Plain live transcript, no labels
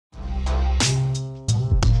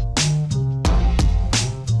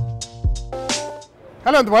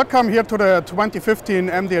Hello and welcome here to the 2015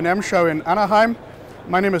 MD&M show in Anaheim.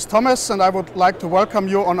 My name is Thomas and I would like to welcome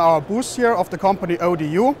you on our booth here of the company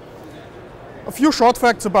ODU. A few short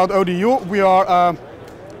facts about ODU. We are a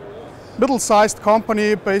middle-sized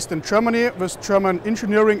company based in Germany with German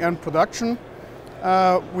engineering and production.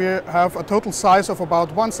 We have a total size of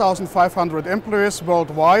about 1,500 employees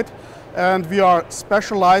worldwide, and we are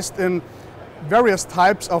specialized in various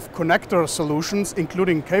types of connector solutions,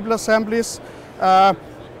 including cable assemblies.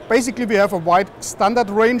 Basically, we have a wide standard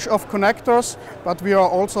range of connectors, but we are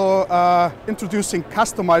also introducing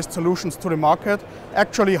customized solutions to the market.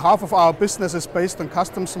 Actually, half of our business is based on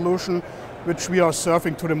custom solution, which we are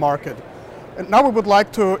serving to the market. And now we would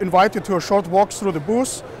like to invite you to a short walk through the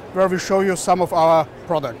booth, where we show you some of our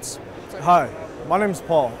products. Hi, my name is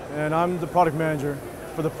Paul, and I'm the product manager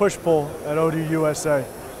for the push-pull at ODU USA.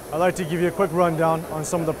 I'd like to give you a quick rundown on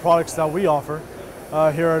some of the products that we offer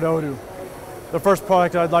here at ODU. The first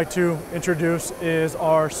product I'd like to introduce is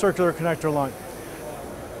our circular connector line.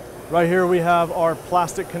 Right here we have our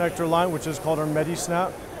plastic connector line, which is called our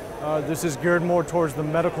Medi-Snap. This is geared more towards the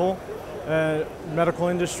medical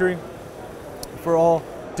industry for all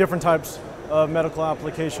different types of medical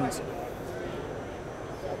applications.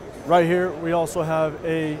 Right here we also have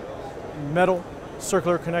a metal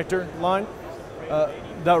circular connector line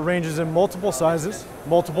that ranges in multiple sizes,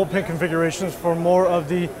 multiple pin configurations for more of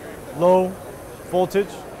the low voltage,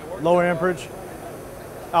 low amperage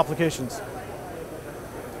applications.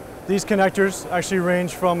 These connectors actually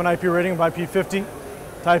range from an IP rating of IP50 to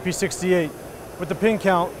IP68 with the pin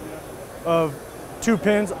count of 2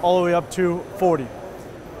 pins all the way up to 40.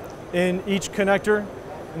 In each connector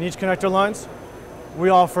lines, we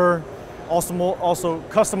offer also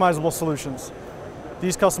customizable solutions.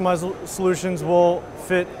 These customizable solutions will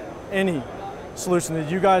fit any solution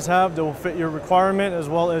that you guys have that will fit your requirement as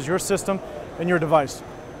well as your system and your device.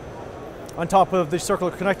 On top of the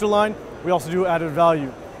circular connector line, we also do added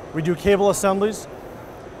value. We do cable assemblies.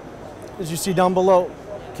 As you see down below,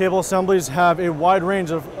 cable assemblies have a wide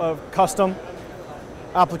range of custom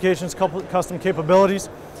applications, custom capabilities.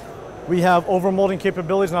 We have overmolding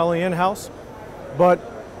capabilities not only in-house, but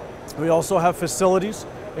we also have facilities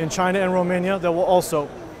in China and Romania that will also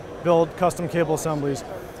build custom cable assemblies.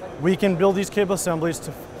 We can build these cable assemblies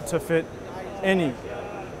to fit any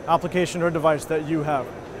application or device that you have.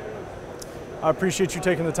 I appreciate you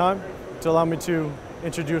taking the time to allow me to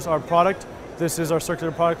introduce our product. This is our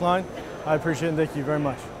circular product line. I appreciate it and thank you very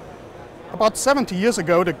much. About 70 years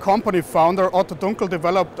ago, the company founder Otto Dunkel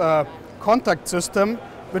developed a contact system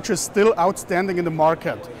which is still outstanding in the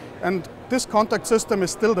market. And this contact system is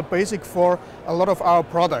still the basic for a lot of our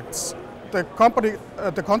products. The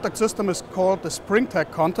contact system is called the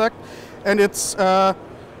Springtech contact, and it's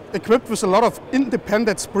equipped with a lot of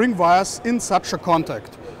independent spring wires in such a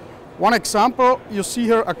contact. One example, you see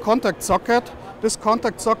here a contact socket. This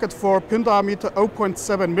contact socket for pin diameter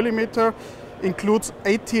 0.7 millimeter includes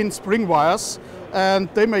 18 spring wires, and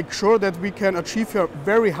they make sure that we can achieve a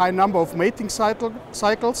very high number of mating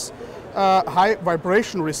cycles, high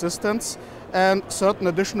vibration resistance, and certain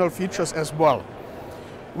additional features as well.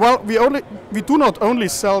 Well, we do not only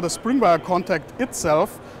sell the spring wire contact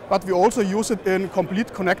itself, but we also use it in complete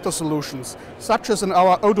connector solutions, such as in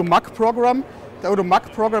our ODU MAC program. The ODU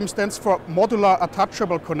MAC program stands for Modular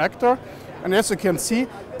Attachable Connector. And as you can see,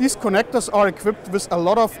 these connectors are equipped with a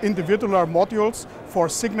lot of individual modules for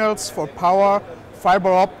signals, for power,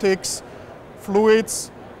 fiber optics,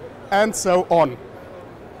 fluids, and so on.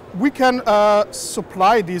 We can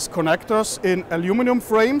supply these connectors in aluminum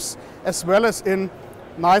frames as well as in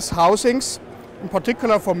nice housings. In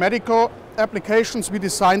particular for medical applications, we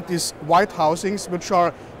designed these white housings which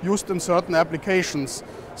are used in certain applications.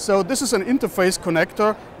 So this is an interface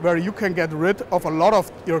connector where you can get rid of a lot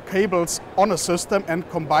of your cables on a system and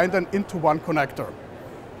combine them into one connector.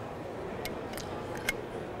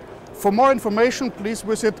 For more information, please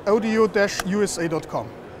visit odu-usa.com.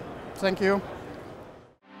 Thank you.